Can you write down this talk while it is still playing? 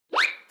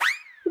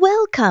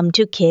Welcome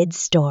to Kids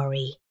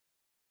Story.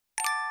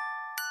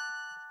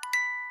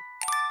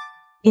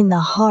 In the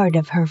heart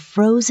of her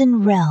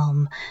frozen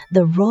realm,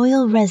 the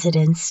royal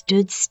residence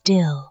stood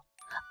still,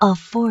 a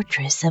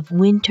fortress of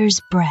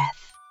winter's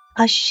breath.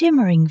 A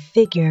shimmering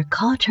figure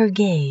caught her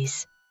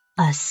gaze,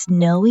 a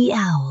snowy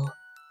owl,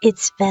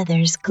 its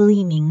feathers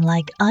gleaming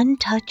like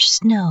untouched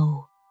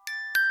snow.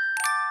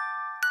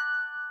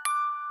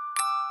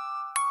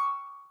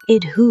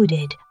 It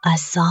hooted, a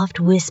soft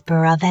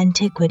whisper of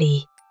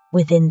antiquity.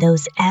 Within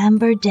those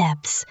amber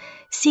depths,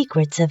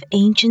 secrets of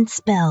ancient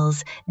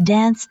spells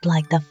danced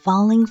like the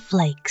falling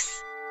flakes.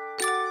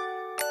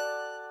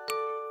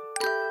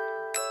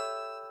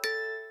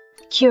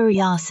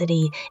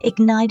 Curiosity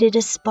ignited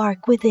a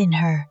spark within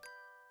her.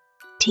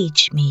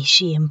 "Teach me,"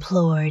 she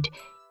implored,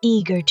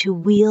 eager to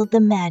wield the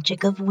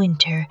magic of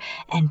winter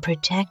and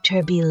protect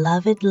her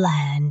beloved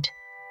land.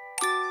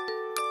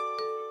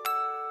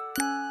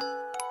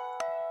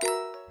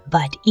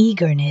 But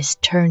eagerness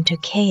turned to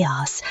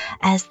chaos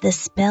as the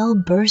spell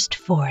burst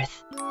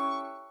forth.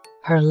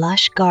 Her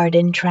lush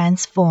garden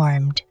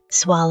transformed,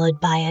 swallowed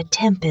by a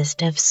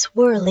tempest of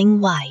swirling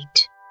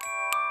white.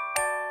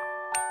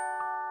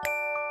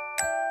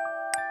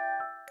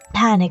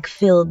 Panic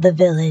filled the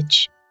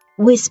village.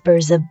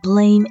 Whispers of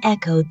blame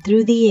echoed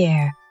through the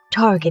air,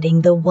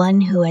 targeting the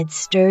one who had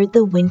stirred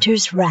the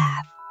winter's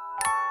wrath.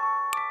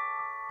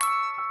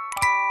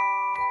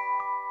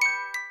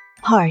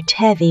 Heart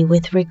heavy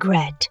with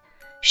regret,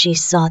 she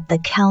sought the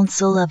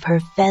counsel of her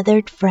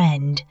feathered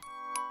friend.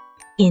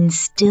 In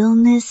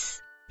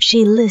stillness,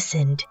 she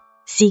listened,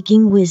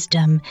 seeking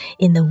wisdom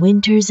in the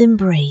winter's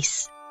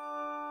embrace.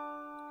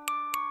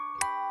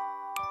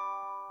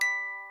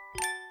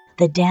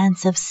 The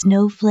dance of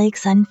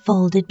snowflakes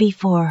unfolded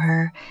before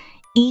her,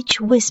 each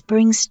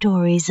whispering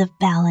stories of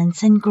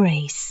balance and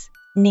grace.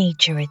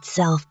 Nature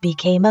itself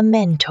became a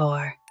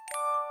mentor.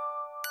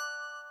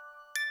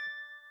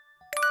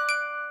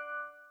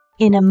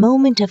 In a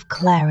moment of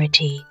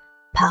clarity,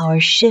 power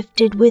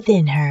shifted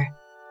within her.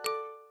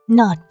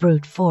 Not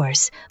brute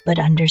force, but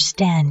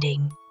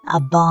understanding. A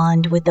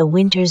bond with the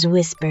winter's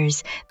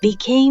whispers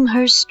became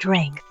her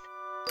strength.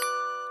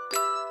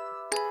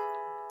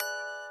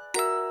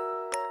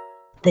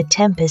 The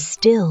tempest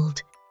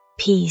stilled.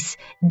 Peace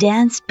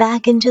danced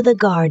back into the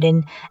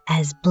garden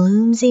as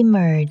blooms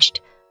emerged,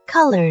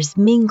 colors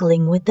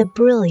mingling with the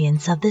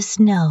brilliance of the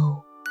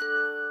snow.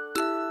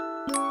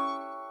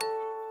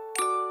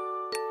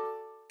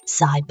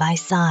 Side by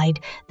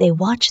side, they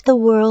watched the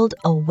world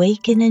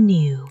awaken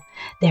anew,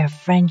 their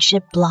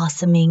friendship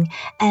blossoming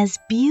as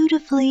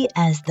beautifully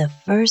as the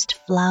first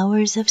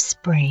flowers of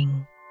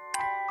spring.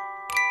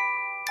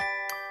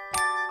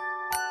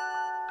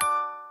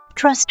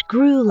 Trust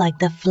grew like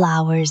the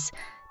flowers,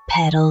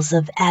 petals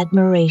of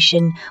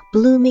admiration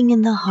blooming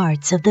in the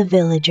hearts of the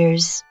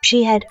villagers.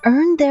 She had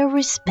earned their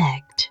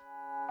respect.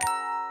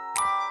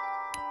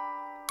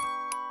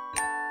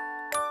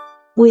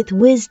 With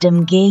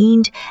wisdom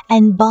gained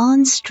and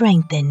bonds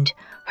strengthened,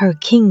 her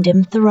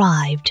kingdom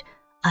thrived,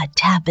 a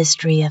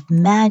tapestry of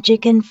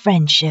magic and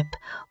friendship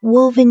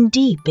woven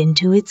deep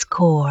into its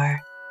core.